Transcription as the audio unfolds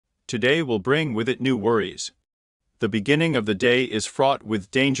today will bring with it new worries. The beginning of the day is fraught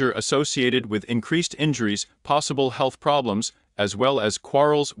with danger associated with increased injuries, possible health problems, as well as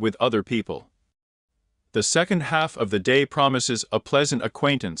quarrels with other people. The second half of the day promises a pleasant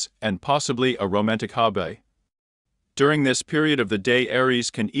acquaintance and possibly a romantic hobby. During this period of the day, Aries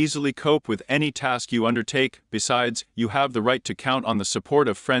can easily cope with any task you undertake. Besides, you have the right to count on the support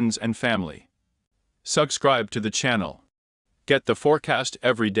of friends and family. Subscribe to the channel. Get the forecast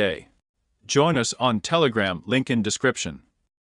every day. Join us on Telegram, link in description.